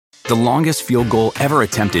The longest field goal ever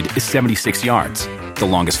attempted is 76 yards. The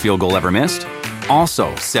longest field goal ever missed?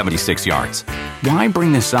 Also 76 yards. Why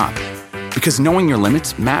bring this up? Because knowing your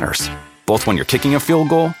limits matters, both when you're kicking a field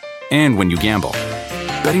goal and when you gamble.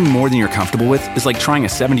 Betting more than you're comfortable with is like trying a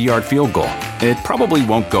 70-yard field goal. It probably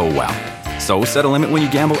won't go well. So set a limit when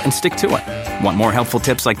you gamble and stick to it. Want more helpful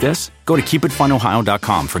tips like this? Go to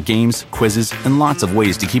keepitfunohio.com for games, quizzes, and lots of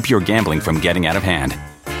ways to keep your gambling from getting out of hand.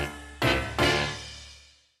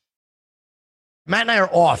 Matt and I are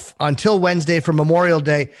off until Wednesday for Memorial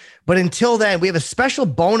Day. But until then, we have a special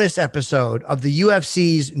bonus episode of the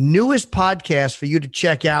UFC's newest podcast for you to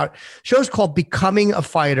check out. The show's called Becoming a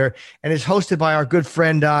Fighter and is hosted by our good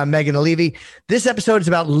friend, Megan O'Leary. This episode is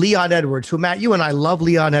about Leon Edwards, who, Matt, you and I love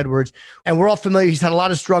Leon Edwards, and we're all familiar. He's had a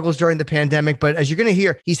lot of struggles during the pandemic, but as you're going to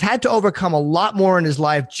hear, he's had to overcome a lot more in his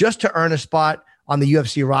life just to earn a spot on the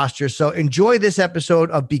UFC roster. So enjoy this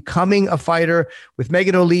episode of Becoming a Fighter with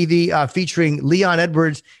Megan O'Leary featuring Leon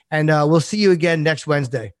Edwards, and we'll see you again next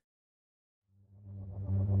Wednesday.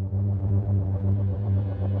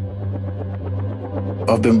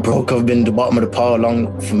 I've been broke. I've been at the bottom of the pile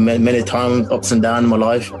for many times, ups and downs in my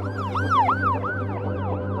life.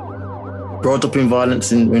 Brought up in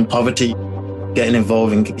violence, in poverty, getting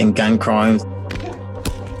involved in gang crimes.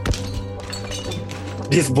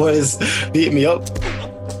 These boys beat me up.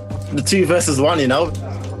 The 2 versus 1, you know.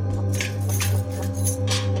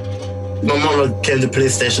 My mama came to the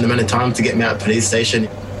police station many times to get me out of the police station.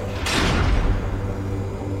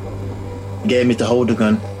 Gave me to hold the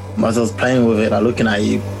gun. As I was playing with it, looking at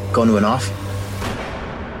you, gun went off.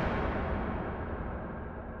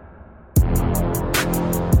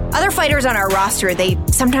 Other fighters on our roster, they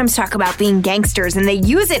sometimes talk about being gangsters, and they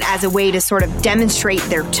use it as a way to sort of demonstrate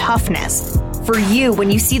their toughness. For you,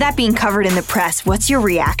 when you see that being covered in the press, what's your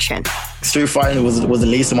reaction? Street fighting was the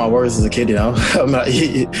least of my worries as a kid, you know. I'm not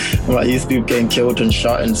used to people getting killed and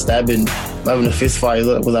shot and stabbing. Having a fist fight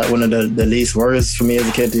was like one of the least worries for me as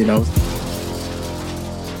a kid, you know.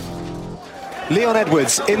 Leon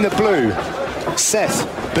Edwards in the blue. Seth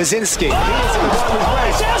Baczynski.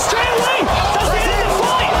 Down straight away. Does he end the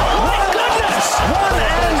fight? My goodness. One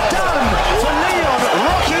and done for Leon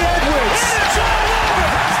Rocky Edwards.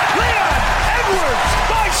 Leon Edwards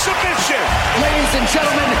by submission. Ladies and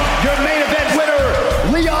gentlemen, your main event winner,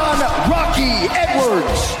 Leon Rocky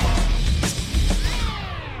Edwards.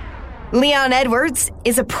 Leon Edwards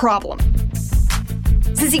is a problem.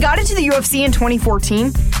 Since he got into the UFC in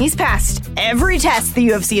 2014, he's passed every test the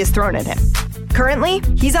UFC has thrown at him. Currently,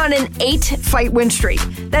 he's on an 8-fight win streak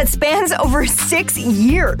that spans over 6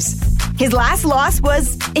 years. His last loss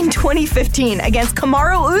was in 2015 against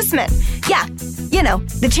Kamaru Usman. Yeah, you know,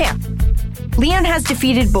 the champ. Leon has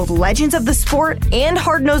defeated both legends of the sport and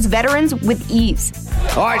hard-nosed veterans with ease.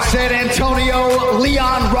 All right, San Antonio,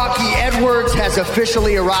 Leon Rocky Edwards has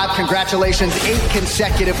officially arrived. Congratulations, 8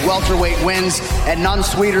 consecutive welterweight wins, and none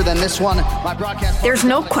sweeter than this one. There's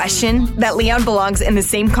no question that Leon belongs in the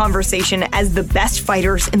same conversation as the best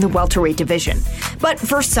fighters in the welterweight division. But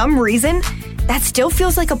for some reason, that still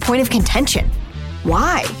feels like a point of contention.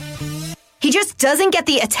 Why? He just doesn't get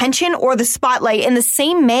the attention or the spotlight in the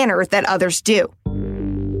same manner that others do.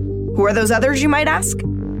 Who are those others, you might ask?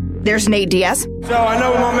 There's Nate Diaz. So I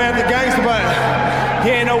know my man the gangster, but he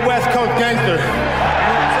ain't no West Coast gangster.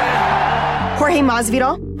 Jorge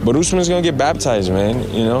Masvidal. But Usman's gonna get baptized, man.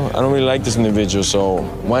 You know, I don't really like this individual, so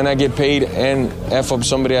why not get paid and F up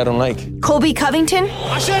somebody I don't like? Colby Covington.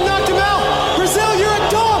 I should have knocked him out. Brazil, you're a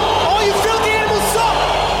dog. All you filthy animals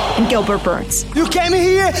suck. And Gilbert Burns. You came in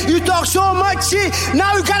here, you talk so much shit.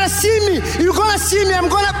 Now you gotta see me. You're gonna see me. I'm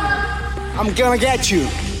gonna get you.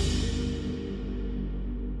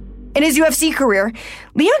 In his UFC career,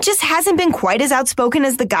 Leon just hasn't been quite as outspoken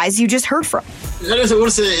as the guys you just heard from. I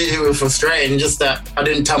wouldn't say it was frustrating, just that I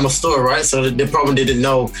didn't tell my story, right? So they probably didn't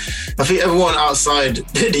know. I think everyone outside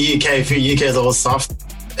the UK, for UK is all soft.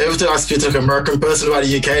 Every time I speak to like an American person about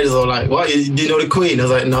the UK, they're all like, what, do you know the Queen? I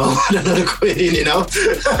was like, no, I don't know the Queen, you know?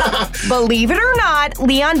 Believe it or not,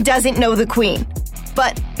 Leon doesn't know the Queen.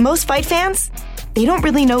 But most fight fans, they don't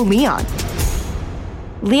really know Leon.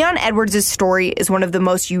 Leon Edwards' story is one of the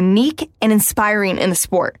most unique and inspiring in the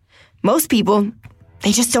sport. Most people,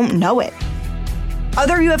 they just don't know it.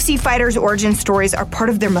 Other UFC fighters' origin stories are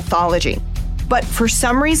part of their mythology. But for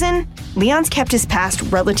some reason, Leon's kept his past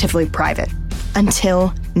relatively private.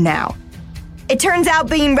 Until now. It turns out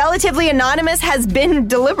being relatively anonymous has been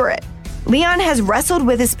deliberate. Leon has wrestled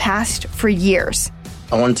with his past for years.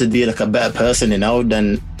 I wanted to be like a better person, you know,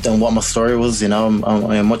 than what my story was, you know.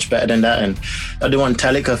 I'm much better than that, and I didn't want to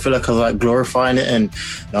tell it because I feel like I was like glorifying it, and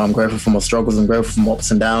you know, I'm grateful for my struggles, I'm grateful for my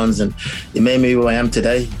ups and downs, and it made me who I am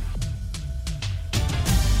today.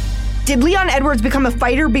 Did Leon Edwards become a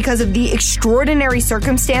fighter because of the extraordinary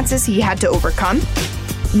circumstances he had to overcome?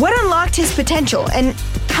 What unlocked his potential, and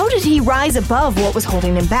how did he rise above what was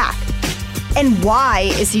holding him back? And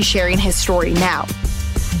why is he sharing his story now?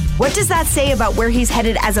 What does that say about where he's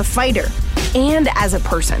headed as a fighter and as a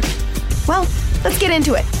person? Well, let's get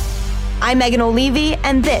into it. I'm Megan O'Leary,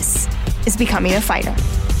 and this is Becoming a Fighter.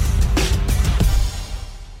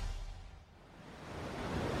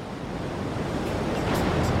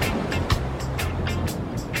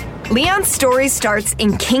 Leon's story starts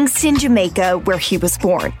in Kingston, Jamaica, where he was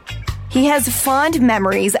born. He has fond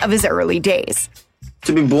memories of his early days.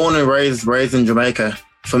 To be born and raised in Jamaica,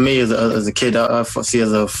 for me as a kid, I see it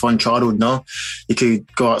as a fun childhood, no? You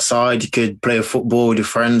could go outside, you could play football with your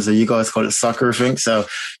friends, or you guys call it soccer, I think. So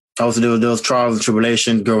I was there was trials and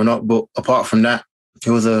tribulations growing up, but apart from that,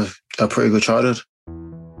 it was a pretty good childhood.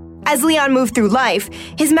 As Leon moved through life,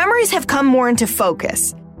 his memories have come more into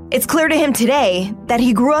focus. It's clear to him today that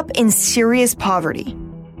he grew up in serious poverty.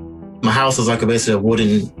 My house was basically a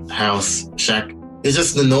wooden house, shack. It's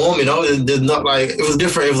just the norm, you know? There's not it was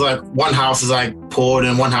different. It was like one house is poor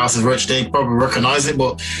and one house is rich. They probably recognize it,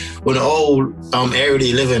 but when the old area that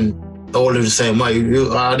you live in, all live the same way.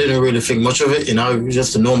 I didn't really think much of it, you know? It was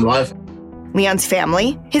just a normal life. Leon's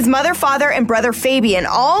family, his mother, father, and brother Fabian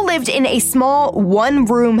all lived in a small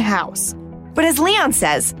one-room house. But as Leon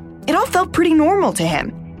says, it all felt pretty normal to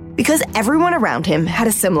him, because everyone around him had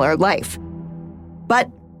a similar life.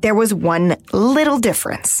 But there was one little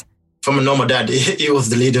difference. From a normal dad, he was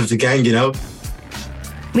the leader of the gang, you know?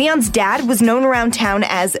 Leon's dad was known around town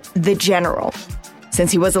as the General.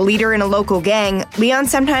 Since he was a leader in a local gang, Leon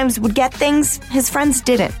sometimes would get things his friends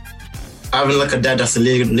didn't. Having a dad that's the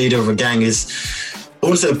leader of a gang is, I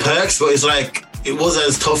wouldn't say perks, but it's it wasn't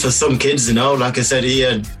as tough as some kids, you know? Like I said,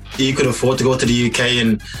 he could afford to go to the UK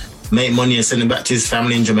and make money and send it back to his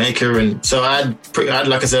family in Jamaica. And so I had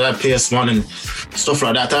like I said, I had PS1 and stuff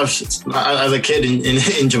like that. As a kid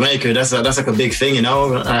in Jamaica, that's like a big thing, you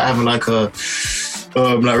know, having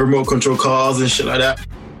remote control cars and shit like that.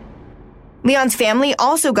 Leon's family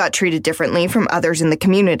also got treated differently from others in the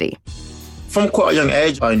community. From quite a young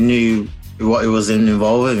age, I knew what he was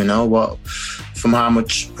involved with, you know, from how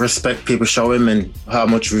much respect people show him and how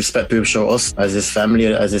much respect people show us as his family,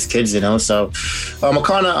 as his kids, you know. So I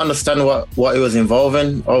kind of understand what he was involved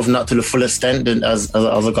in, of not to the full extent as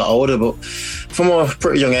I got older, but from a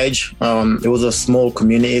pretty young age, it was a small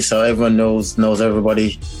community, so everyone knows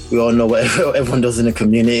everybody. We all know what everyone does in the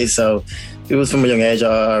community. So it was from a young age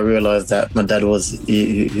I realized that my dad was who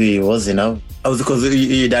he was, you know. It was because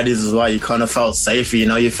your dad is as well. You kind of felt safe, you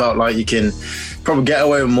know. You felt like you can probably get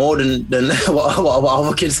away with more than what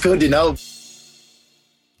other kids could, you know.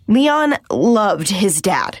 Leon loved his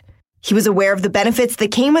dad. He was aware of the benefits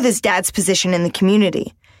that came with his dad's position in the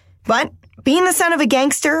community. But being the son of a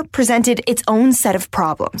gangster presented its own set of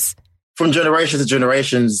problems. From generations to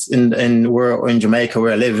generations in Jamaica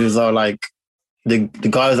where I live, it was all the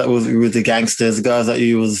guys that was the gangsters, the guys that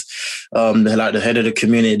he was the head of the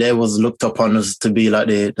community, they was looked upon as to be like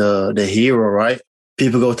the hero, right?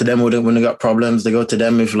 People go to them when they got problems. They go to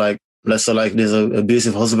them if let's say there's an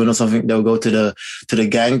abusive husband or something, they'll go to the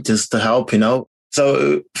gang just to help, you know.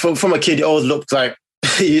 So from a kid, it always looked like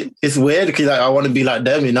it's weird because I want to be like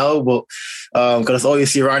them, you know. But because all you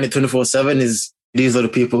see around it 24/7 is these are the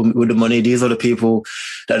people with the money. These are the people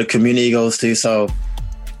that the community goes to. So.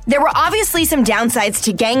 There were obviously some downsides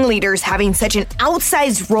to gang leaders having such an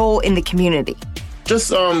outsized role in the community.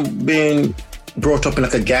 Just being brought up in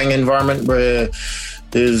a gang environment where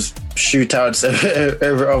there's shootouts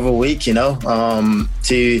every other week, you know.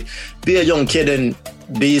 To be a young kid and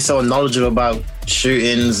be so knowledgeable about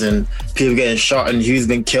shootings and people getting shot and who's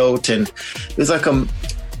been killed, and it's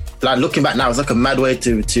looking back now, it's like a mad way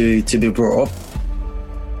to be brought up.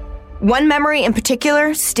 One memory in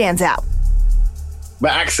particular stands out. By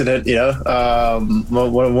accident, you know,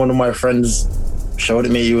 one of my friends showed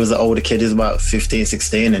it me. He was an older kid, he was about 15,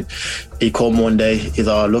 16, and he called me one day. He's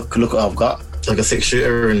like, look what I've got. It's like a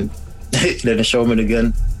 6-shooter, and then he showed me the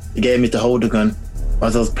gun. He gave me to hold the gun.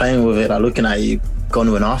 As I was playing with it, looking at it,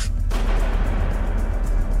 gun went off.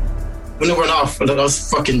 When it went off, I was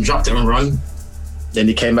fucking dropped it and run. Then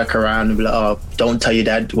he came back around and be like, oh, don't tell your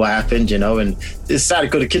dad what happened, you know. And it's sad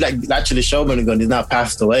because the kid that actually showed me the gun, he's now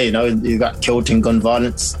passed away, you know. He got killed in gun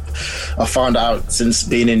violence. I found out since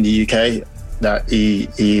being in the UK that he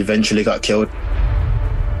eventually got killed.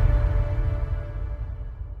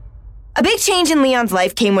 A big change in Leon's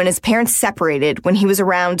life came when his parents separated when he was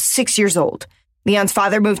around 6 years old. Leon's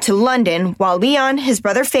father moved to London while Leon, his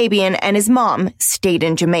brother Fabian, and his mom stayed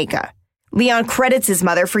in Jamaica. Leon credits his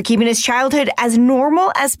mother for keeping his childhood as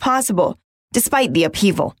normal as possible, despite the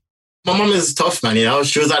upheaval. My mom is tough, man, you know.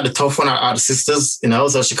 She was like the tough one out of the sisters, you know.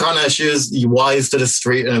 So she was wise to the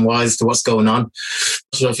street and wise to what's going on.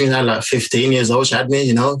 So I think at like 15 years old, she had me,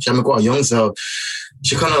 you know. She had me quite young, so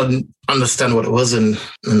she kind of understand what it was and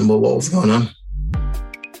what was going on.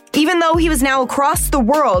 Even though he was now across the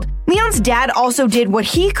world, Leon's dad also did what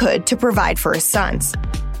he could to provide for his sons.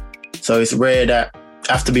 So it's rare that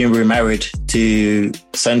after being remarried to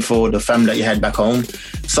send for the family that you had back home.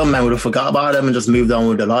 Some men would have forgot about them and just moved on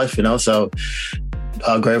with their life, you know. So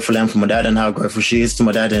how grateful I am for my dad and how grateful she is to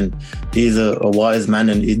my dad. And he's a wise man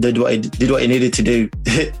and he did what he needed to do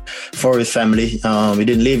for his family. He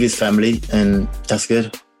didn't leave his family and that's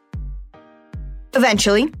good.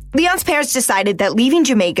 Eventually, Leon's parents decided that leaving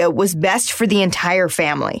Jamaica was best for the entire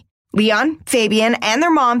family. Leon, Fabian, and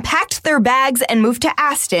their mom packed their bags and moved to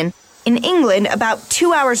Aston in England, about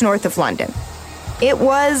 2 hours north of London. It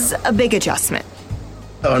was a big adjustment.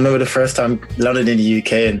 I remember the first time landed in the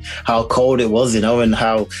UK and how cold it was, you know, and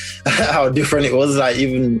how different it was. Like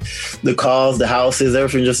even the cars, the houses,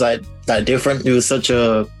 everything just like different. It was such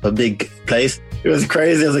a big place. It was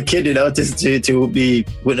crazy as a kid, you know, to be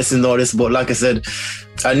witnessing all this. But like I said,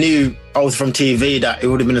 I knew I was from TV that it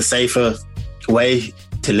would have been a safer way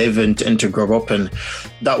to live and to grow up. And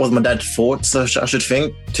that was my dad's thoughts, I should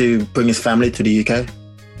think, to bring his family to the UK.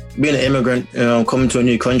 Being an immigrant, you know, coming to a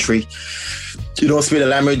new country, you don't speak the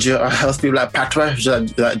language. I speak like patois, which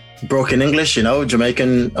is like broken English, you know.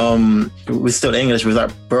 Jamaican, we're still English, but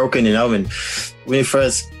like broken, you know. And when you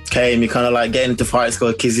first came, you kind of like get into fights,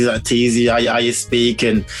 go kizzy, like teasy, how you speak.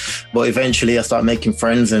 But eventually I start making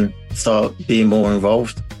friends and start being more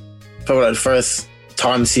involved. Probably like the first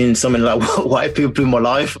time seeing something like white people in my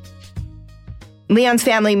life. Leon's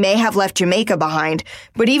family may have left Jamaica behind,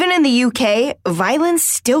 but even in the UK, violence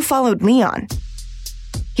still followed Leon.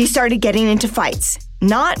 He started getting into fights,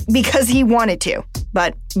 not because he wanted to,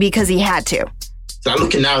 but because he had to. So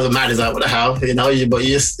looking now as a man is like, what the hell, you know? But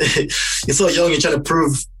you're so young, you're trying to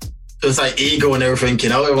prove it's like ego and everything, you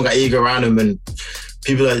know? Everyone got ego around him and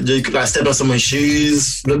people like step on someone's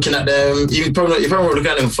shoes, looking at them. You probably looking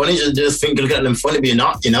at them funny, just think you're looking at them funny, but you're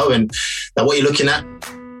not, you know? And like what you're looking at,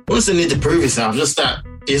 once you need to prove yourself, just that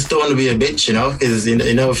you just don't want to be a bitch, you know? Because, you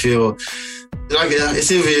know, if you're, like,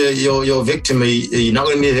 it's either you're a victim or you're not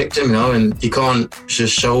going to be a victim, you know? And you can't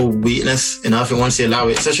just show weakness, you know? I think once you allow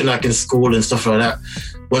it, especially like in school and stuff like that,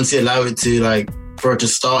 once you allow it to, like, for it to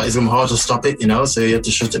start, it's going to be hard to stop it, you know? So you have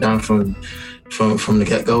to shut it down from the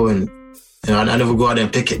get-go. And, you know, I never go out there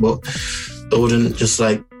and pick it, but I wouldn't just,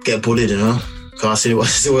 like, get bullied, you know? Because I see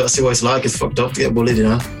what it's like. It's fucked up to get bullied, you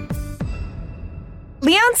know?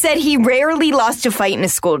 Leon said he rarely lost a fight in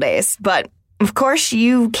his school days, but of course,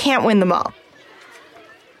 you can't win them all.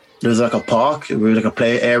 There's like a park, like a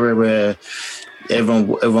play area where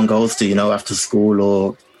everyone goes to, you know, after school.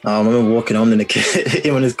 Or I remember walking home and the kid,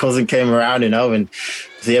 him and his cousin came around, you know, and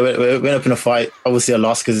so yeah, we went up in a fight. Obviously, I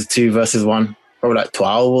lost because it's 2 versus 1, probably like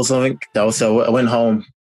 12 or something. So I went home.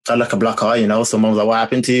 I had like a black eye, you know. So mom was like, "What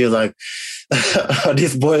happened to you?" I was like,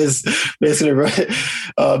 these boys basically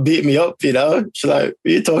beat me up, you know. She's like,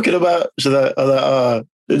 "What are you talking about?" She's like, I was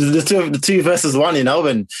like, the 2 versus 1, you know.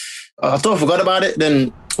 And I thought I forgot about it.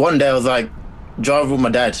 Then one day I was like driving with my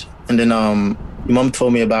dad, and then your mom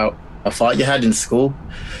told me about a fight you had in school.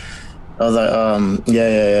 I was like,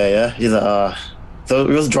 yeah. He's like, so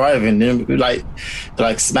we was driving, and like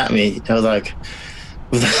smacked me. I was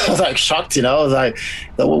like shocked, you know. I was like,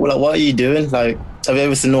 what are you doing? Like, have you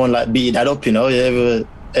ever seen no one like beat your dad up, you know?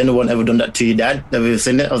 Anyone ever done that to your dad? Have you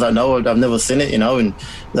seen it? I was like, no, I've never seen it, you know. And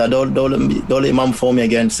like, don't let your mum phone me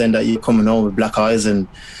again saying that you're coming home with black eyes and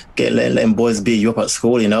letting boys beat you up at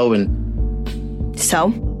school, you know. And so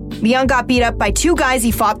Leon got beat up by 2 guys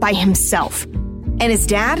he fought by himself. And his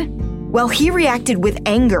dad? Well, he reacted with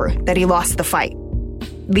anger that he lost the fight.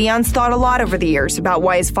 Leon's thought a lot over the years about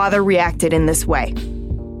why his father reacted in this way.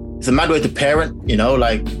 It's a mad way to parent, you know.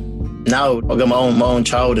 Like now I've got my own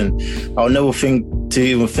child, and I'll never think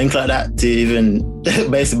like that, to even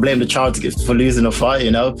basically blame the child for losing a fight,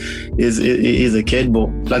 you know. He's a kid, but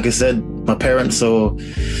like I said, my parents, so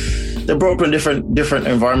they're brought up in a different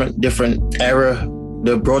environment, different era.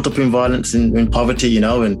 They're brought up in violence and in poverty, you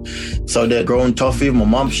know, and so they're growing tough. Even my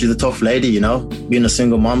mom, she's a tough lady, you know, being a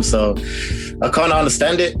single mom. So I can't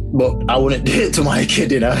understand it, but I wouldn't do it to my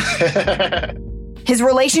kid, you know. His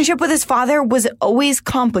relationship with his father was always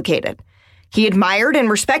complicated. He admired and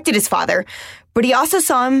respected his father, but he also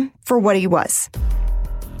saw him for what he was.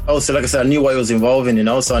 Oh, so like I said, I knew what he was involved in, you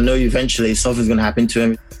know, so I knew eventually something's going to happen to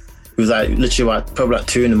him. It was like literally probably like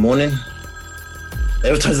 2 a.m.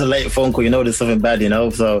 Every time there's a late phone call, there's something bad,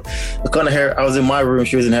 So I was in my room,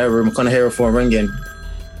 she was in her room, I kind of hear her phone ringing.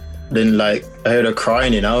 Then I heard her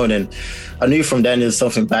crying, and then I knew from then there was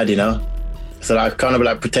something bad, So I kind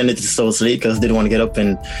of pretended to still sleep because I didn't want to get up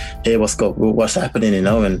and hear what's happening,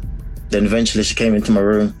 And then eventually she came into my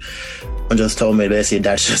room and just told me basically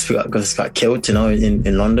Dad just got killed,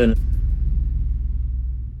 in London.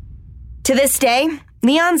 To this day,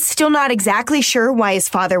 Leon's still not exactly sure why his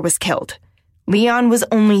father was killed. Leon was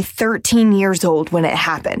only 13 years old when it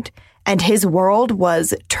happened, and his world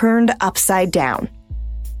was turned upside down.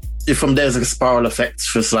 From there, there's a spiral effect,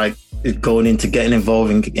 just going into getting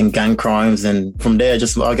involved in gang crimes. And from there,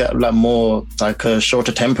 I get more a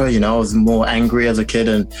shorter temper, I was more angry as a kid.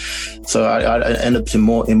 And so I ended up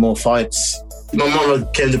in more fights. My mom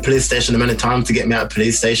came to the police station many times to get me out of the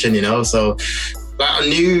police station, So I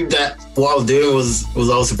knew that what I was doing was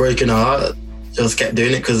also breaking her heart. Just kept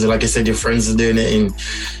doing it because, like I said, your friends are doing it.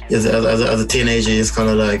 As a teenager, it's kind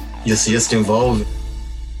of you're just involved.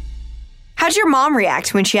 How'd your mom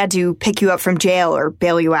react when she had to pick you up from jail or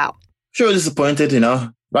bail you out? She was disappointed,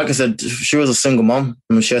 Like I said, she was a single mom.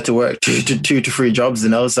 She had to work two to three jobs,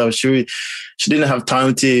 So she didn't have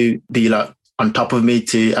time to be on top of me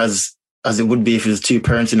as it would be if there's two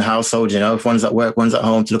parents in the household, if one's at work, one's at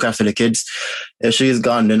home to look after the kids. If she's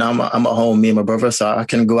gone, then I'm at home, me and my brother, so I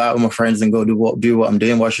can go out with my friends and go do what I'm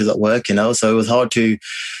doing while she's at work, So it was hard to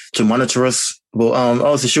monitor us. But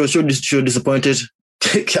also she was disappointed.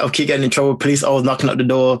 I'll keep getting in trouble. Police always knocking at the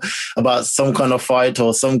door about some kind of fight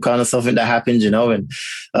or some kind of something that happened,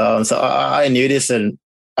 And so I knew this, and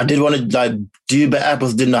I did want to do better,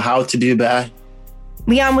 but didn't know how to do better.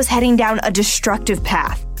 Leon was heading down a destructive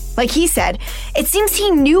path. Like he said, it seems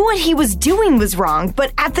he knew what he was doing was wrong,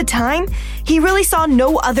 but at the time, he really saw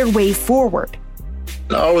no other way forward.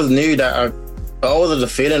 I always knew that I always had the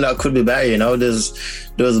feeling that I could be better,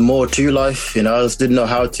 There was more to life, I just didn't know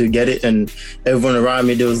how to get it, and everyone around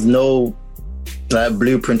me, there was no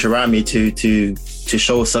blueprint around me to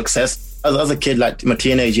show success. As a kid, my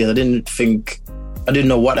teenage years, I didn't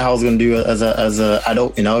know what the hell I was going to do as a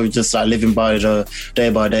adult, just living by the day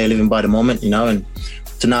by day, living by the moment, and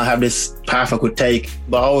to now have this path I could take.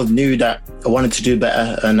 But I always knew that I wanted to do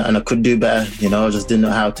better and I could do better, I just didn't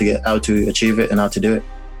know how to achieve it and how to do it.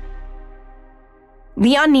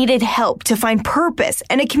 Leon needed help to find purpose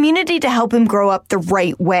and a community to help him grow up the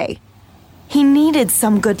right way. He needed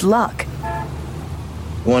some good luck.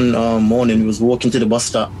 One morning, we was walking to the bus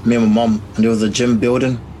stop, me and my mum, and there was a gym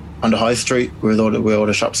building on the high street where all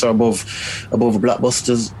the shops are above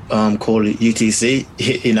Blockbusters, called UTC,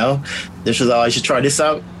 This was, I should try this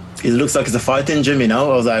out. It looks like it's a fighting gym, I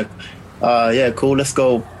was like, yeah, cool, let's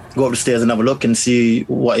go up the stairs and have a look and see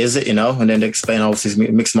what is it, And then they explain,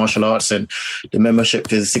 obviously, mixed martial arts, and the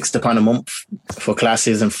membership is £60 a month for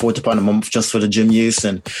classes and £40 a month just for the gym use.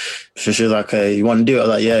 And so she was like, hey, you want to do it? I was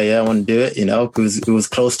like, yeah, I want to do it, because it was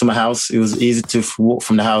close to my house. It was easy to walk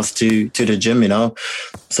from the house to the gym,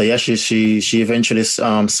 So yeah, she eventually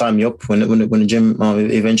signed me up when the gym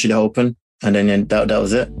eventually opened, and then that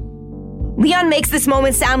was it. Leon makes this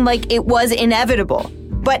moment sound like it was inevitable,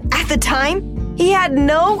 but at the time, he had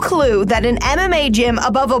no clue that an MMA gym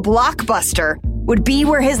above a Blockbuster would be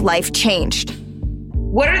where his life changed.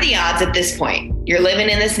 What are the odds at this point? You're living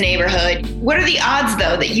in this neighborhood. What are the odds,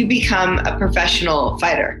 though, that you become a professional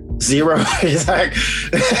fighter? Zero. It's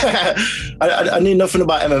I knew nothing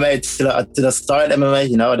about MMA till I started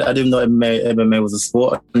MMA. I didn't know MMA was a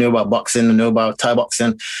sport. I knew about boxing, I knew about Thai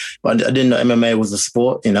boxing, but I didn't know MMA was a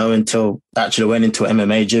sport, until I actually went into an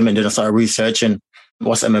MMA gym, and then I started researching.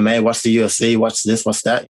 What's MMA? What's the UFC? What's this? What's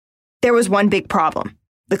that? There was one big problem.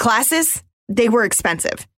 The classes, they were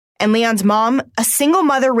expensive. And Leon's mom, a single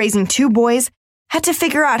mother raising two boys, had to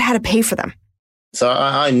figure out how to pay for them. So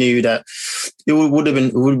I knew that it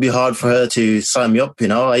would be hard for her to sign me up.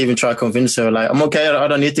 I even tried to convince her, I'm okay. I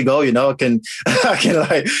don't need to go. I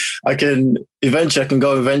can eventually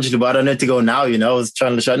go eventually, but I don't need to go now. I was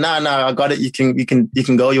trying to show, no, I got it. You can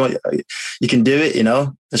go. You can do it.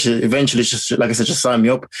 She eventually just, like I said, just sign me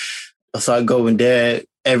up. So I go in there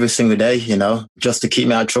every single day. Just to keep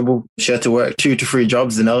me out of trouble. She had to work 2 to 3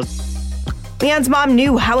 jobs. Leon's mom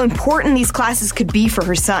knew how important these classes could be for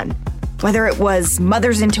her son. Whether it was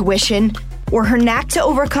mother's intuition or her knack to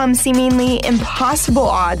overcome seemingly impossible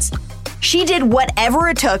odds, she did whatever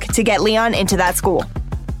it took to get Leon into that school.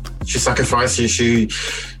 She sacrificed it.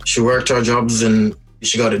 She worked her jobs and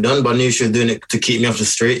she got it done, but I knew she was doing it to keep me off the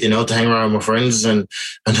street, to hang around with my friends, and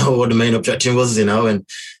I know what the main objective was, and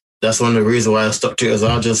that's one of the reasons why I stuck to it as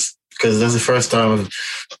well, just because that's the first time,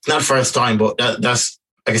 not first time, but that's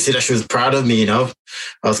I could see that she was proud of me, you know.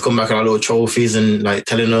 I was coming back with our little trophies and like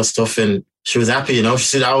telling her stuff, and she was happy, you know. She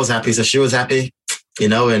said I was happy, so she was happy, you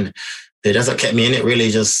know, and that's what kept me in it,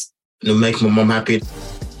 really, just make my mom happy.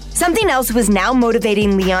 Something else was now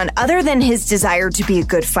motivating Leon other than his desire to be a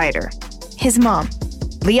good fighter. His mom.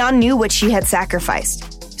 Leon knew what she had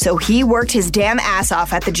sacrificed, so he worked his damn ass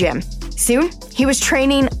off at the gym. Soon, he was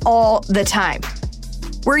training all the time.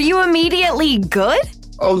 Were you immediately good?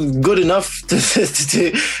 Oh, good enough to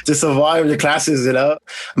survive the classes, you know. I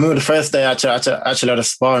remember the first day I actually had a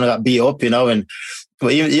spar and I got beat up, you know.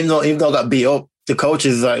 But even though I got beat up, the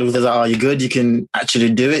coaches was like, "Oh, you're good. You can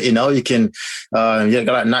actually do it. You know, you can. You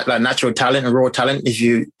got like natural talent and raw talent. If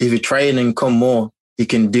you train and come more, you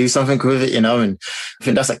can do something with it. You know." And I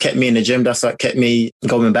think that's what kept me in the gym. That's what kept me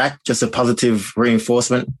going back. Just a positive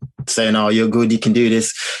reinforcement, saying, "Oh, you're good. You can do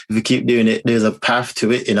this. If you keep doing it, there's a path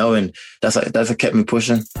to it." You know, and that's what kept me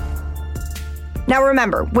pushing. Now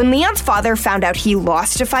remember, when Leon's father found out he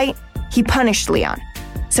lost a fight, he punished Leon.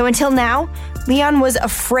 So until now, Leon was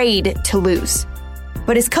afraid to lose.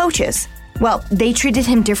 But his coaches, well, they treated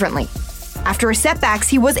him differently. After his setbacks,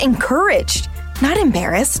 he was encouraged, not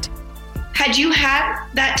embarrassed. Had you had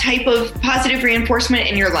that type of positive reinforcement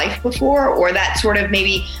in your life before, or that sort of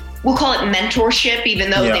maybe, we'll call it mentorship, even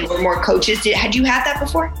though they were more coaches? Had you had that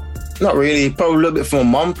before? Not really. Probably a little bit from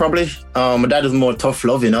my mom, probably. My dad was more tough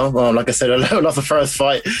love, you know. Like I said, I lost the first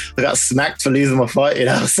fight. I got smacked for losing my fight, you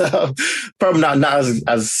know. So probably not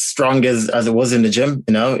as strong as it was in the gym,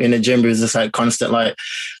 you know. In the gym, it was just like constant, like,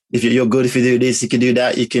 if you're good, if you do this, you can do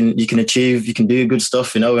that, you can achieve, you can do good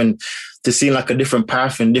stuff, you know. And to see like a different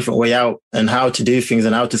path and different way out and how to do things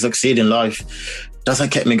and how to succeed in life, that's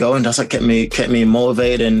what kept me going. That's what kept me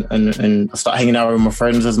motivated, and I started hanging out with my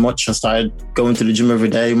friends as much. I started going to the gym every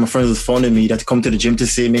day. My friends was phoning me. They had to come to the gym to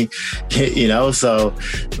see me, you know. So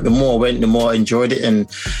the more I went, the more I enjoyed it, and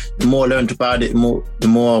the more I learned about it, the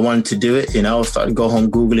more I wanted to do it. You know, I started to go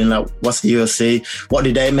home Googling like, what's the UFC? What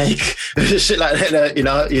did they make? Shit like that, you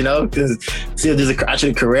know, because see, there's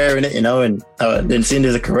actually a career in it, you know, and then seeing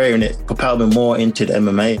there's a career in it propelled me more into the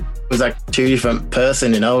MMA. It was like two different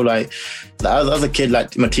person, you know, like. I was a kid,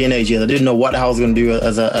 like my teenage years, I didn't know what the hell I was going to do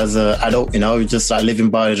as a adult, you know, just like living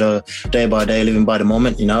by the day by day, living by the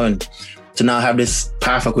moment, you know, and to now have this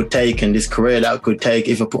path I could take and this career that I could take,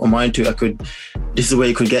 if I put my mind to it, this is where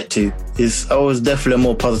you could get to. I was definitely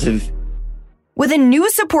more positive. With a new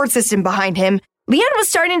support system behind him, Leon was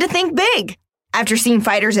starting to think big. After seeing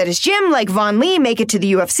fighters at his gym like Vaughn Lee make it to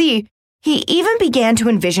the UFC, he even began to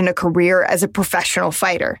envision a career as a professional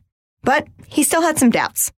fighter. But he still had some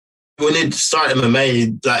doubts. When you start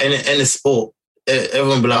MMA, like in a sport,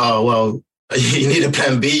 everyone be like, "Oh, well, you need a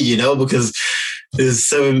plan B," you know, because there's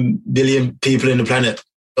 7 billion people in the planet.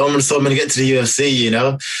 So I'm going to get to the UFC, you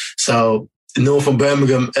know. So no one from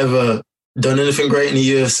Birmingham ever done anything great in the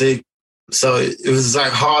UFC. So it was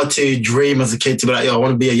like hard to dream as a kid to be like, "Yo, I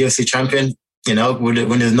want to be a UFC champion," you know,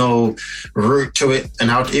 when there's no route to it and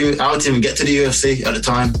how to even get to the UFC at the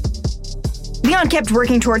time. Leon kept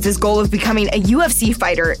working towards his goal of becoming a UFC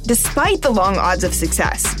fighter despite the long odds of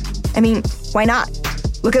success. I mean, why not?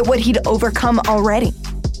 Look at what he'd overcome already.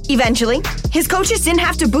 Eventually, his coaches didn't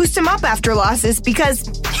have to boost him up after losses because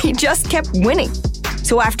he just kept winning.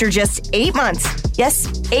 So after just 8 months, yes,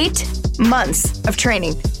 8 months of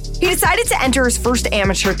training, he decided to enter his first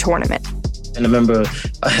amateur tournament. And I remember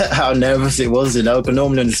how nervous it was, you know, because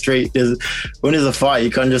normally in the street, when there's a fight,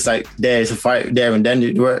 you can't just like, there's a fight there and then.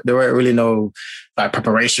 There weren't really no like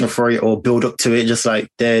preparation for it or build up to it, just like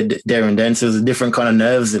there and then. So it was a different kind of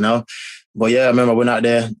nerves, you know. But yeah, I remember I went out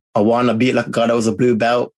there, I won, I beat like a guy that was a blue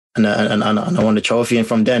belt, and I won the trophy. And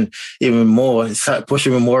from then, even more, it started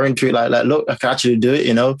pushing me more into it. Like, look, I can actually do it,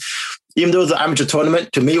 you know. Even though it was an amateur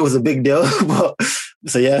tournament, to me, it was a big deal. But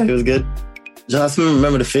so yeah, it was good. Just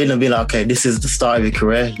remember the feeling of being like, okay, this is the start of your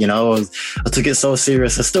career, you know. I took it so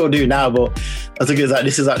serious. I still do now, but I took it like,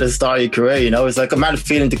 this is like the start of your career, you know. It's like a mad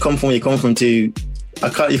feeling to come from where you come from to, you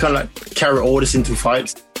can't like carry all this into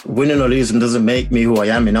fights. Winning or losing doesn't make me who I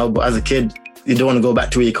am, you know. But as a kid, you don't want to go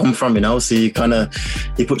back to where you come from, you know. So you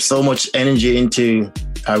put so much energy into,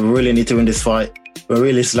 I really need to win this fight. But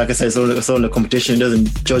really, it's like I said, it's all in the competition. It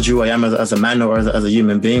doesn't judge who I am as a man or as a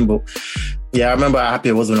human being. But yeah, I remember how happy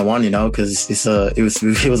I was when I won, you know, because it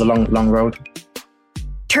was a long road.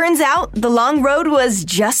 Turns out the long road was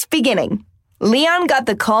just beginning. Leon got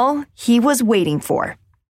the call he was waiting for.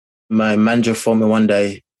 My manager phoned me one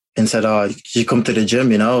day and said, "Oh, you come to the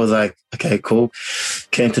gym?" You know, I was like, "Okay, cool."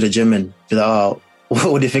 Came to the gym and be like, "Oh,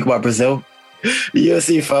 what do you think about Brazil?"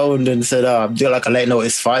 UFC phoned and said, do like a late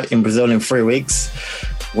notice fight in Brazil in 3 weeks.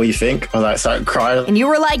 What do you think? I was like, started crying. And you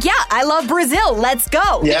were like, yeah, I love Brazil. Let's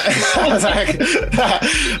go. Yeah. I was like,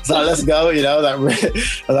 let's go, you know. I was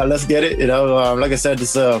like, let's get it, you know. Like I said,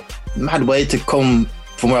 it's a mad way to come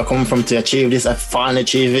from where I come from to achieve this. I finally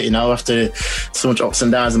achieved it, you know, after so much ups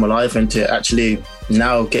and downs in my life, and to actually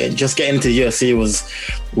now getting into the UFC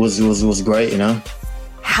was great, you know.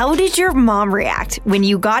 How did your mom react when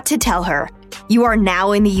you got to tell her you are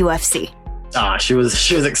now in the UFC? She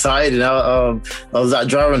was excited, you know. I was like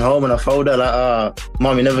driving home and I phoned her like,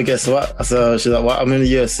 Mom, you never guess what? She's like, what? I'm in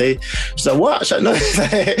the UFC. She's like, what? She's like, no. She's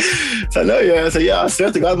like, no, yeah. I said, yeah, I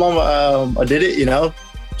swear to God, Mom, I did it, you know.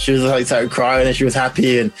 She was like, started crying and she was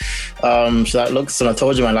happy, and she's like, look, son, I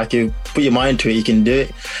told you, man, like, you put your mind to it, you can do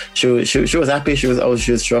it. She was happy. She was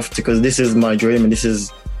chuffed because this is my dream, and this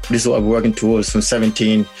is what I'm working towards from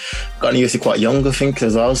 17. Got in the UFC quite young, I think,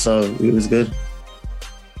 as well, so it was good.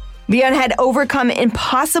 Leon had overcome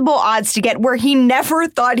impossible odds to get where he never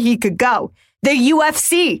thought he could go, the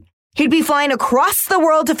UFC. He'd be flying across the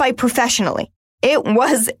world to fight professionally. It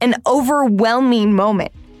was an overwhelming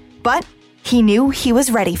moment, but he knew he was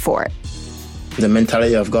ready for it. The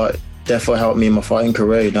mentality I've got definitely helped me in my fighting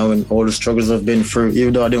career, you know, and all the struggles I've been through,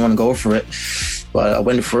 even though I didn't want to go for it, but I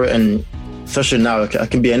went for it, and especially now, I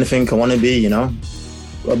can be anything I want to be, you know.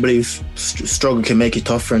 I believe struggle can make you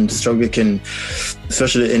tougher, and struggle can,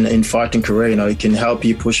 especially in fighting career, you know, it can help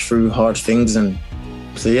you push through hard things. And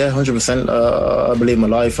so, yeah, 100%, I believe my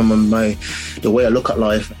life and the way I look at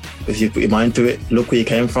life. If you put your mind to it, look where you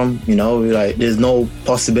came from, you know, like there's no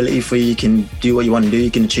possibility for you can do what you want to do.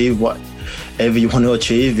 You can achieve whatever you want to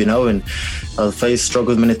achieve, you know, and I've faced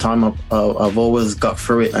struggles many times. I've always got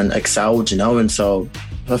through it and excelled, you know, and so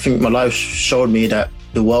I think my life showed me that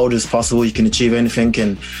the world is possible. You can achieve anything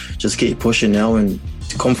and just keep pushing, you know. And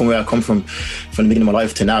to come from where I come from the beginning of my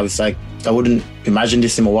life to now, it's like I wouldn't imagine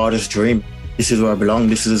this in my wildest dream. This is where I belong.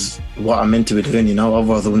 This is what I'm meant to be doing, you know.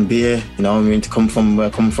 Otherwise I wouldn't be here, you know. I mean, to come from where I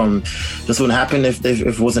come from just wouldn't happen if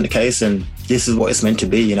it wasn't the case. And this is what it's meant to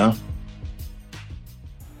be, you know.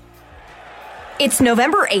 It's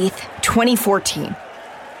November 8th, 2014.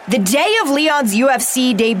 The day of Leon's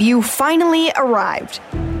UFC debut finally arrived.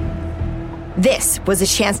 This was a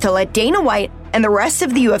chance to let Dana White and the rest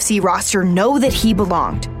of the UFC roster know that he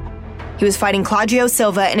belonged. He was fighting Claudio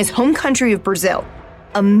Silva in his home country of Brazil,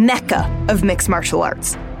 a mecca of mixed martial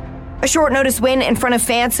arts. A short notice win in front of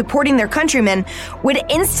fans supporting their countrymen would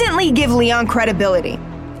instantly give Leon credibility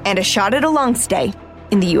and a shot at a long stay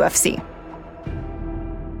in the UFC.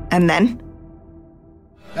 And then,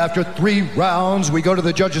 after 3 rounds, we go to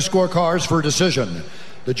the judges' scorecards for a decision.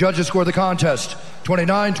 The judges score the contest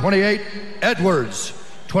 29-28 Edwards,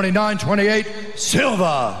 29-28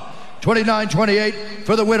 Silva, 29-28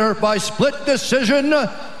 for the winner by split decision,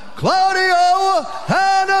 Claudio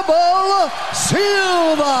Hannibal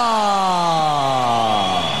Silva.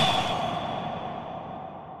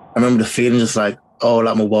 I remember the feeling just like, oh,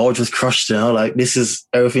 like my world just crushed, you know, like this is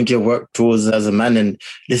everything you worked towards as a man, and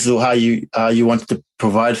this is how you wanted to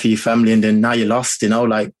provide for your family, and then now you're lost, you know,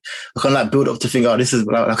 like I kind of like build up to think, oh, this is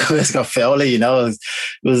like it's got failure, you know. It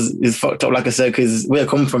was fucked up, like I said, because where I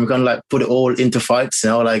come from, you kind of like put it all into fights,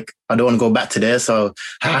 you know, like I don't want to go back to there, so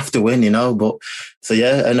I have to win, you know. But so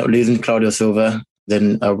yeah, I ended up losing to Claudio Silva,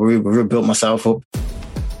 then I rebuilt myself up.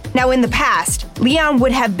 Now in the past, Leon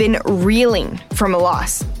would have been reeling from a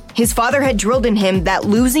loss. His father had drilled in him that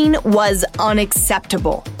losing was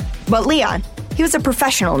unacceptable. But Leon, he was a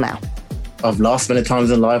professional now. I've lost many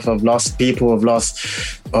times in life. I've lost people.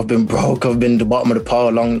 I've been broke. I've been the bottom of the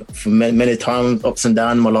pile for many times, ups and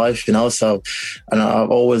downs in my life, you know. So, and I've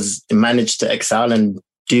always managed to excel and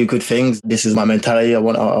do good things. This is my mentality. I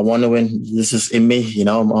want to win. This is in me, you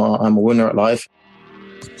know. I'm a winner at life.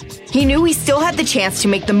 He knew he still had the chance to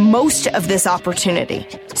make the most of this opportunity.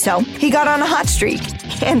 So he got on a hot streak,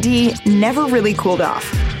 and he never really cooled off.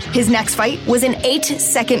 His next fight was an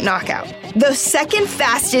 8-second knockout, the second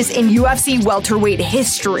fastest in UFC welterweight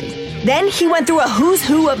history. Then he went through a who's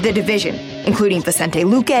who of the division, including Vicente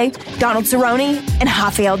Luque, Donald Cerrone, and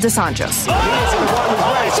Rafael dos Anjos.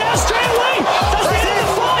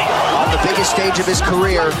 On the biggest stage of his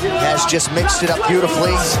career, has just mixed it up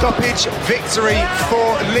beautifully. Stoppage victory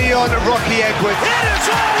for Leon Rocky Edwards. It is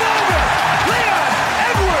all over! Leon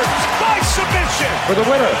Edwards by submission! For the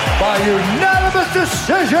winner by unanimous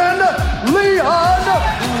decision, Leon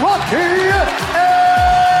Rocky Edwards.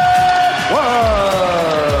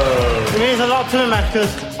 It means a lot to me, man,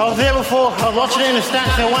 because I was there before. I was watching it in the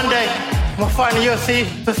stands, and one day I'm fighting the UFC.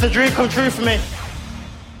 It's a dream come true for me.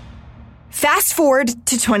 Fast forward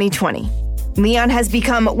to 2020. Leon has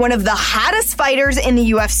become one of the hottest fighters in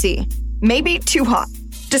the UFC. Maybe too hot.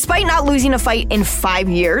 Despite not losing a fight in 5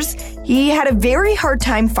 years, he had a very hard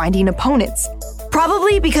time finding opponents.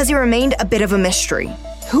 Probably because he remained a bit of a mystery.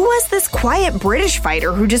 Who was this quiet British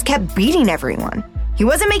fighter who just kept beating everyone? He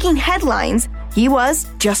wasn't making headlines, he was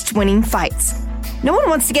just winning fights. No one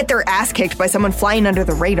wants to get their ass kicked by someone flying under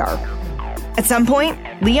the radar. At some point,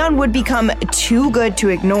 Leon would become too good to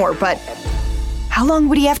ignore, but how long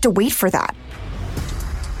would he have to wait for that?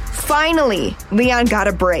 Finally, Leon got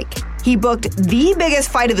a break. He booked the biggest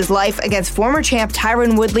fight of his life against former champ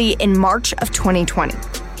Tyron Woodley in March of 2020.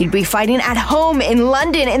 He'd be fighting at home in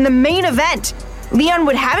London in the main event. Leon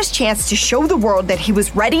would have his chance to show the world that he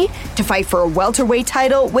was ready to fight for a welterweight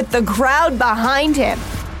title with the crowd behind him.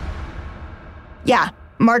 Yeah,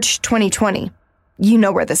 March 2020. You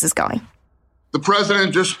know where this is going. The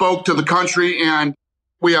president just spoke to the country, and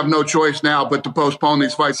we have no choice now but to postpone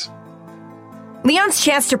these fights. Leon's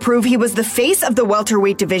chance to prove he was the face of the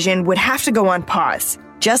welterweight division would have to go on pause,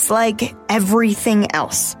 just like everything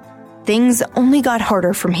else. Things only got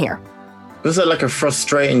harder from here. It was like a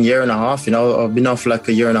frustrating year and a half. I've been off for like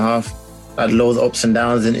a year and a half. I had loads of ups and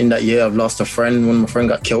downs in that year. I've lost a friend when my friend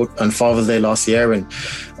got killed on Father's Day last year. And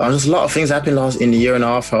just a lot of things happened in the year and a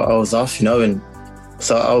half I was off, and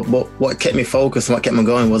so what kept me focused and what kept me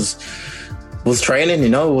going was training,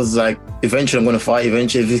 It was like, eventually I'm going to fight.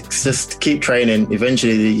 Eventually, if you just keep training,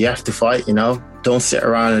 eventually you have to fight, Don't sit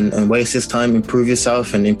around and waste this time. Improve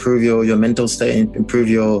yourself and improve your mental state and improve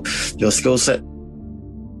your skill set.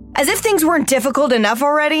 As if things weren't difficult enough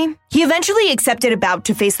already, he eventually accepted a bout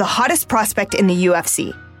to face the hottest prospect in the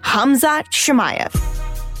UFC, Khamzat Chimaev.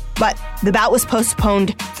 But the bout was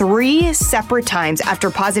postponed 3 separate times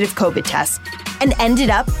after positive COVID tests and ended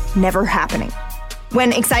up never happening.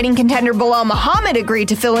 When exciting contender Belal Muhammad agreed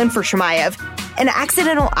to fill in for Chimaev, an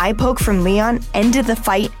accidental eye poke from Leon ended the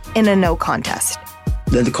fight in a no contest.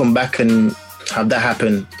 Then to come back and have that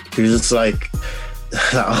happen, it was just like,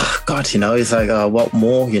 oh God, it's like, what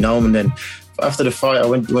more, And then after the fight, I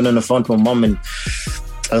went on the phone to my mom and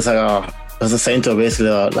I was like, I was just saying to her basically,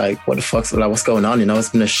 like, what the fuck's, like, what's going on? It's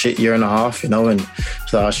been a shit year and a half, and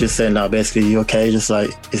so she was saying, basically, you okay? Just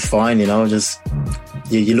like, it's fine, just,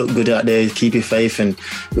 you look good out there, keep your faith and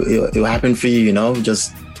it'll happen for you,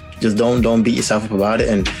 just don't beat yourself up about it,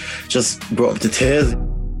 and just brought up to tears.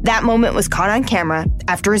 That moment was caught on camera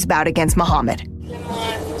after his bout against Muhammad.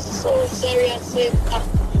 So serious.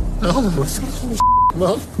 No,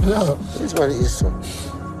 it's what it is.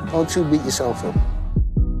 Don't you beat yourself up.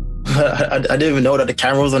 I didn't even know that the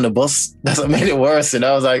camera was on the bus. That's what made it worse.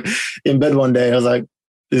 I was like in bed one day. I was like,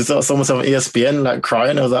 I saw someone on ESPN like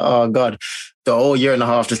crying. I was like, oh God. The whole year and a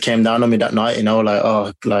half just came down on me that night.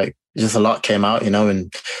 Like just a lot came out.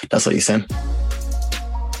 And that's what you said.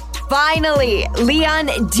 Finally,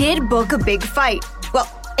 Leon did book a big fight. Well,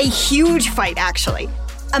 a huge fight, actually.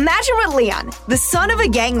 Imagine what Leon, the son of a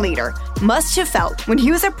gang leader, must have felt when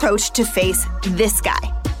he was approached to face this guy.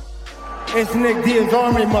 It's Nick Diaz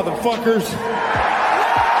Army, motherfuckers.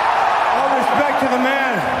 All respect to the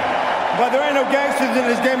man, but there ain't no gangsters in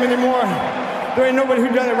this game anymore. There ain't nobody who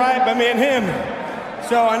does it right but me and him.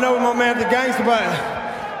 So I know my man's a gangster, but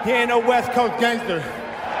he ain't no West Coast gangster.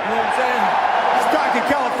 You know what I'm saying? Stockton,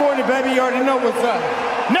 California, baby, you already know what's up.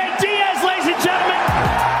 Nate Diaz, ladies and gentlemen.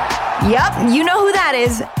 Yup, you know who that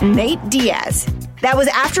is, Nate Diaz. That was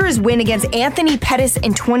after his win against Anthony Pettis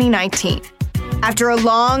in 2019. After a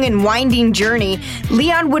long and winding journey,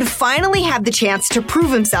 Leon would finally have the chance to prove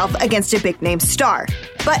himself against a big-name star.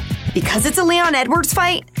 But because it's a Leon Edwards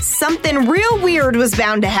fight, something real weird was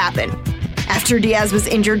bound to happen. After Diaz was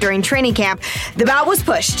injured during training camp, the bout was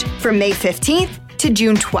pushed from May 15th to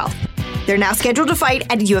June 12th. They're now scheduled to fight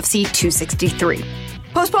at UFC 263.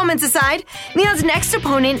 Postponements aside, Leon's next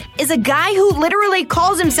opponent is a guy who literally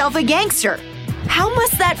calls himself a gangster. How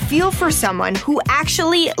must that feel for someone who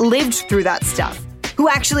actually lived through that stuff? Who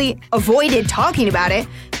actually avoided talking about it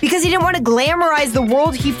because he didn't want to glamorize the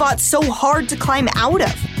world he fought so hard to climb out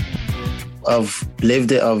of? I've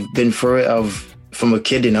lived it, I've been through it, from a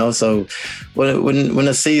kid, so when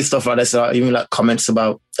I see stuff like this, even like comments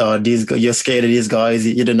about you're scared of these guys,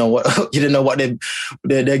 you didn't know what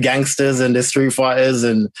they're gangsters and they're street fighters,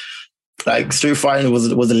 and like street fighting was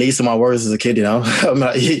the least of my worries as a kid. I'm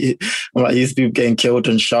like used to people getting killed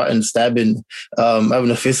and shot and stabbing.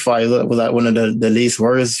 Having a fist fight was like one of the least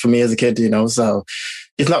worries for me as a kid. So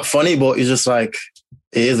it's not funny, but it's just like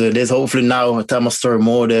it is what it is. Hopefully now I tell my story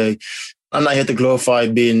more. I'm not here to glorify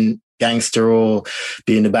being gangster or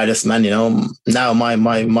being the baddest man, Now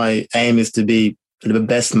my aim is to be the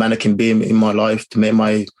best man I can be in my life, to make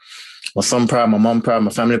my son proud, my mom proud, my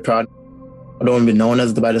family proud. I don't want to be known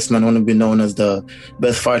as the baddest man. I want to be known as the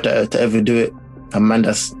best fighter to ever do it. A man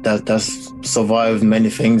that's survived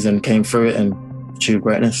many things and came through it and achieved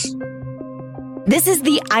greatness. This is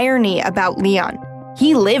the irony about Leon.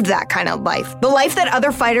 He lived that kind of life, the life that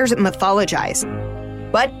other fighters mythologize.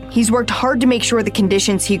 But he's worked hard to make sure the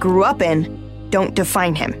conditions he grew up in don't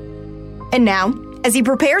define him. And now, as he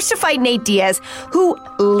prepares to fight Nate Diaz, who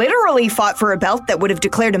literally fought for a belt that would have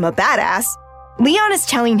declared him a badass, Leon is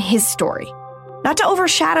telling his story, not to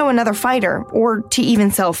overshadow another fighter or to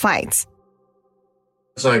even sell fights.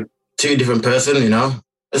 It's like two different person, you know?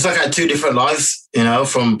 It's like I had two different lives, you know,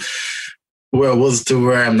 from where I was to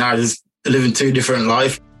where I am now, just living two different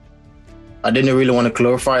lives. I didn't really want to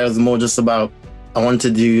glorify. It was more just about, I wanted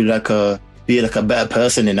to do be a better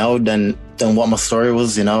person, you know, than what my story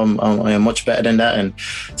was, you know. I am much better than that. And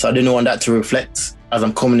so I didn't want that to reflect as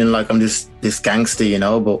I'm coming in like I'm this gangster, you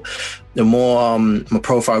know. But the more my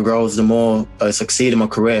profile grows, the more I succeed in my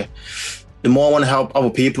career, the more I want to help other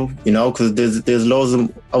people, you know, because there's loads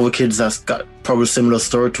of other kids that's got probably a similar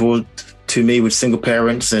story to me with single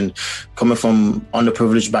parents and coming from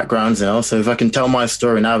underprivileged backgrounds, you know. So if I can tell my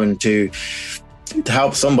story now and to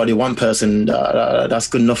help somebody, one person, that's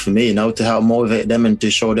good enough for me, you know, to help motivate them and to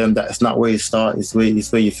show them that it's not where you start, it's where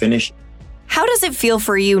you finish. How does it feel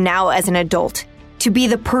for you now as an adult to be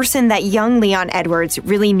the person that young Leon Edwards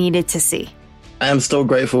really needed to see? I am still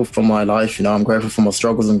grateful for my life, you know. I'm grateful for my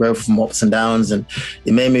struggles. I'm grateful for my ups and downs, and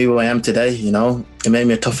it made me who I am today, you know. It made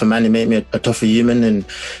me a tougher man. It made me a tougher human, and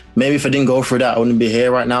maybe if I didn't go through that, I wouldn't be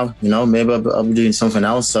here right now, you know. Maybe I'll be doing something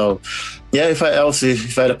else. So, yeah, if I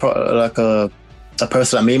had a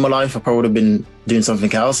person like me in my life, I probably would have been doing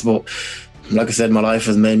something else. But like I said, my life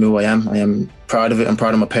has made me who I am. I am proud of it. I'm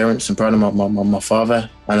proud of my parents. I'm proud of my father,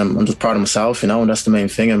 and I'm just proud of myself, you know. And that's the main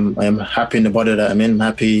thing. I am happy in the body that I'm in. I'm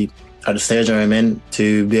happy at the stage I'm in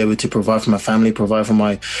to be able to provide for my family, provide for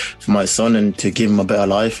my son, and to give him a better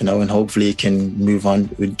life, you know, and hopefully he can move on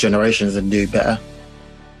with generations and do better.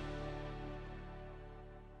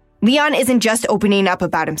 Leon isn't just opening up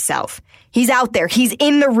about himself. He's out there, he's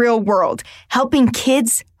in the real world, helping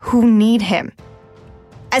kids who need him.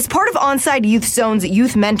 As part of Onside Youth Zone's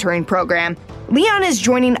youth mentoring program, Leon is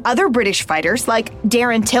joining other British fighters like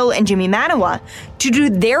Darren Till and Jimmy Manawa to do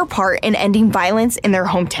their part in ending violence in their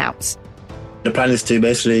hometowns. The plan is to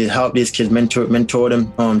basically help these kids, mentor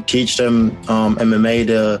them, teach them MMA,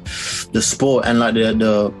 the sport, and like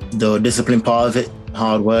the discipline part of it,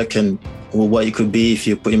 hard work and what you could be if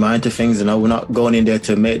you put your mind to things. You know, we're not going in there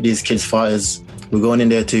to make these kids fighters. We're going in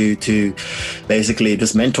there to basically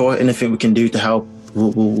just mentor. Anything we can do to help,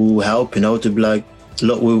 we'll help, you know, to be like,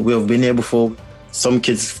 look, we've been here before. Some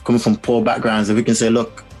kids coming from poor backgrounds, and we can say,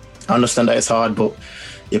 look, I understand that it's hard, but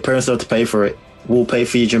your parents have to pay for it. We'll pay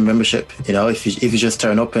for your gym membership, you know, if you just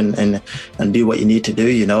turn up and do what you need to do,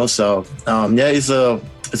 you know. So yeah, it's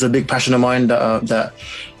a big passion of mine that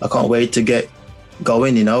I can't wait to get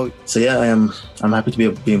going, you know. So yeah, I'm happy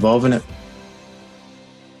to be involved in it.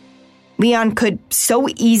 Leon could so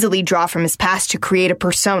easily draw from his past to create a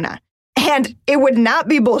persona. And it would not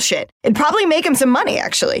be bullshit. It'd probably make him some money,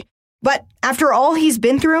 actually. But after all he's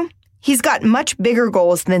been through, he's got much bigger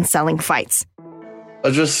goals than selling fights.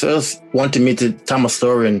 I just wanted me to tell my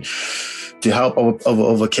story and to help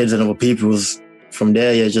other kids and other people. From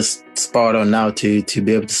there, yeah, just spurred on now to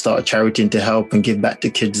be able to start a charity and to help and give back to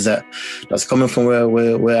kids that's coming from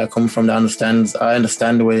where I come from. That I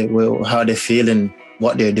understand how they feel and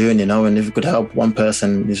what they're doing, you know. And if it could help one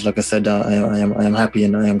person, just like I said, I am happy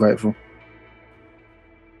and I am grateful.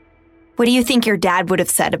 What do you think your dad would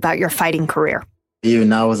have said about your fighting career? Even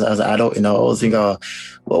now as an adult, you know, I always think,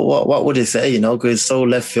 what would he say, you know, because it's so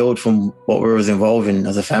left field from what we was involved in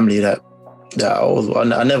as a family that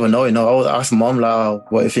I never know, you know. I always ask Mom,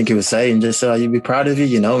 like, what do you think he would say? And just say, you'd be proud of you,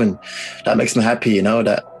 you know. And that makes me happy, you know,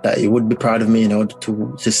 that he would be proud of me, you know,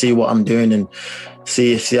 to see what I'm doing and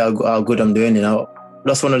see how good I'm doing, you know.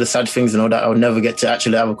 That's one of the sad things, you know, that I'll never get to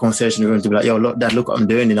actually have a conversation with him to be like, yo, look, Dad, look what I'm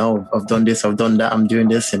doing, you know. I've done this, I've done that, I'm doing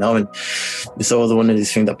this, you know. And it's always one of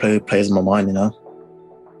these things that plays in my mind, you know.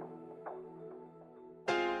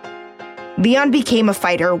 Leon became a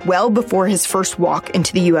fighter well before his first walk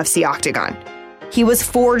into the UFC octagon. He was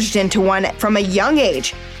forged into one from a young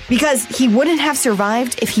age because he wouldn't have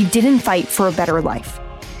survived if he didn't fight for a better life.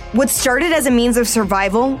 What started as a means of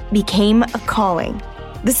survival became a calling.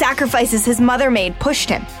 The sacrifices his mother made pushed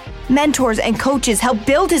him. Mentors and coaches helped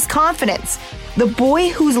build his confidence. The boy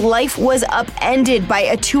whose life was upended by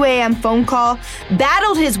a 2 a.m. phone call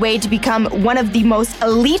battled his way to become one of the most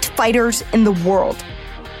elite fighters in the world.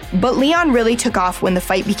 But Leon really took off when the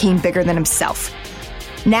fight became bigger than himself.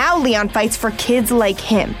 Now Leon fights for kids like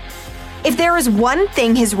him. If there is one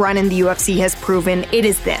thing his run in the UFC has proven, it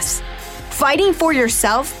is this. Fighting for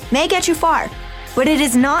yourself may get you far, but it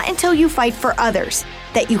is not until you fight for others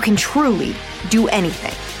that you can truly do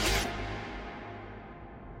anything.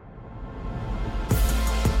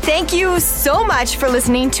 Thank you so much for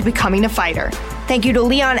listening to Becoming a Fighter. Thank you to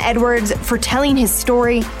Leon Edwards for telling his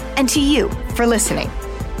story, and to you for listening.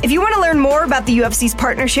 If you want to learn more about the UFC's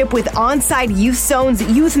partnership with Onside Youth Zone's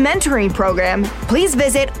youth mentoring program, please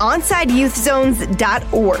visit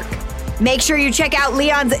onsideyouthzones.org. Make sure you check out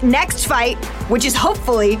Leon's next fight, which is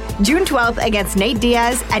hopefully June 12th against Nate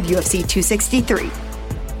Diaz at UFC 263.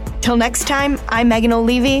 Till next time, I'm Megan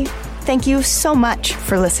O'Leary. Thank you so much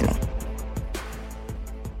for listening.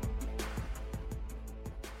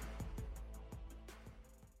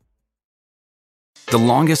 The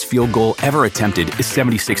longest field goal ever attempted is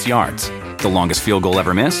 76 yards. The longest field goal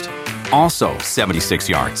ever missed? Also 76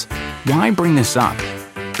 yards. Why bring this up?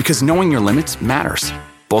 Because knowing your limits matters,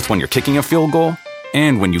 both when you're kicking a field goal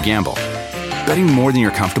and when you gamble. Betting more than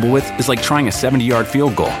you're comfortable with is like trying a 70-yard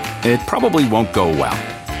field goal. It probably won't go well.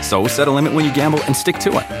 So set a limit when you gamble and stick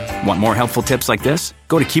to it. Want more helpful tips like this?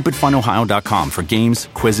 Go to keepitfunohio.com for games,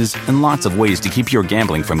 quizzes, and lots of ways to keep your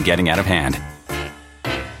gambling from getting out of hand.